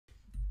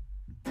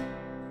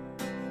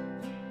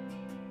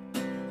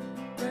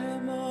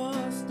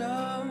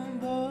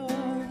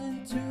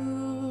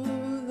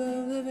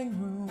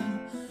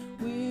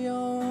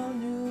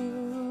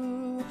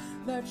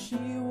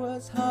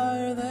was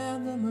higher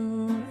than the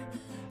moon,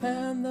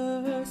 and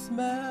the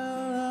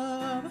smell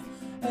of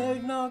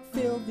eggnog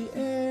filled the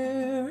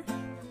air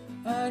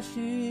as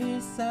she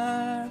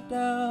sat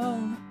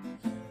down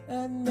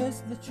and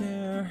missed the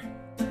chair.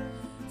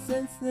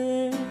 Since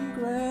then,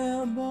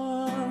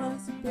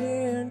 Grandma's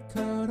been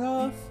cut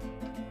off.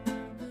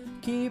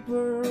 Keep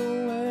her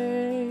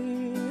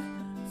away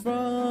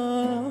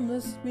from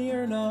the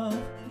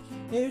Smirnoff.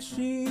 If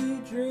she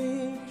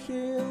drinks,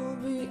 she'll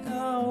be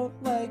out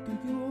like a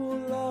Yule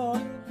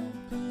log.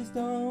 Please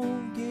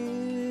don't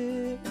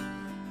give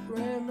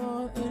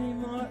Grandma any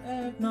more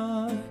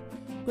eggnog.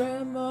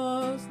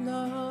 Grandma's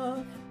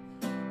not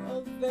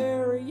a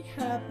very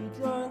happy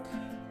drunk.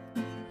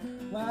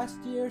 Last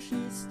year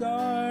she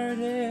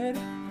started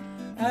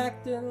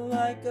acting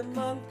like a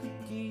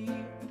monkey.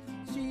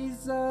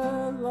 She's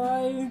a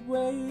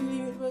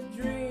lightweight but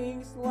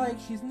drinks like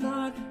she's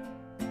not.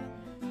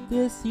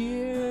 This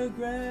year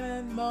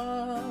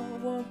Grandma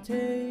won't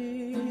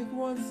take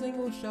one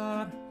single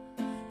shot.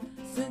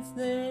 Since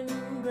then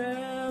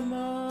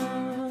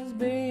Grandma's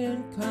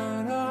been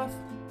cut off.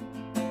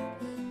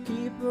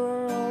 Keep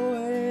her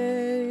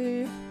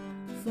away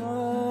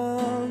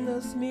from the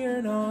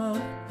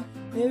Smirnoff.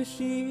 If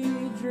she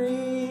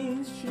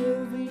drinks,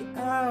 she'll be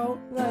out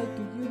like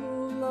a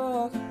Yule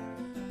log.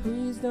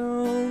 Please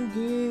don't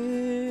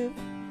give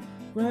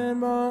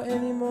Grandma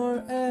any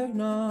more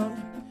eggnog.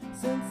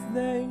 Since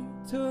they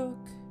took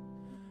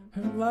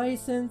her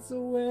license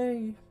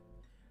away,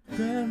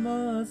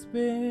 Grandma's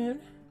been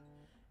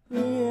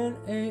in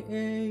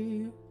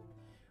AA.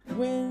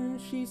 When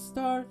she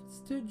starts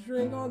to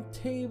drink on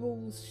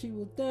tables, she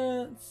will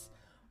dance.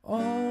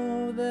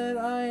 All that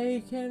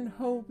I can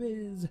hope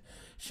is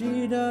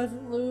she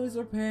doesn't lose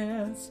her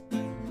pants.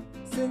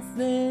 Since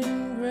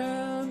then,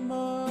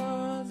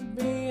 Grandma's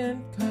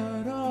been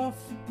cut off.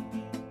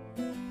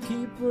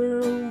 Keep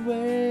her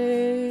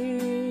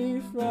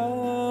away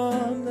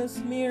from the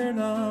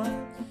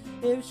Smirnoff.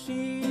 If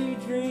she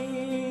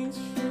drinks,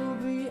 she'll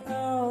be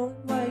out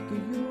like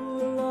a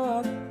Yule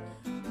log.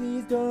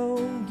 Please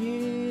don't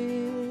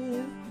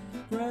give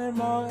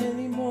Grandma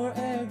any more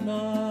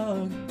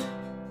eggnog.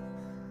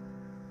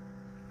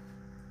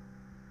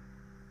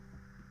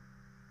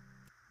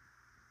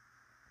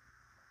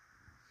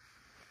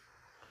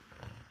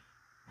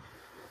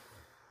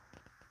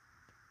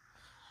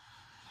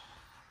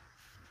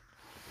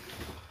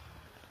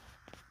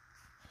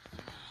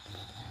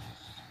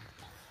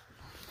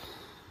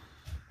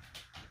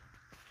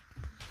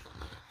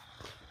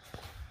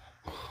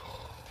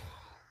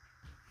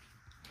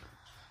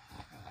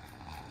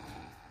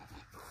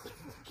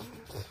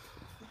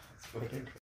 What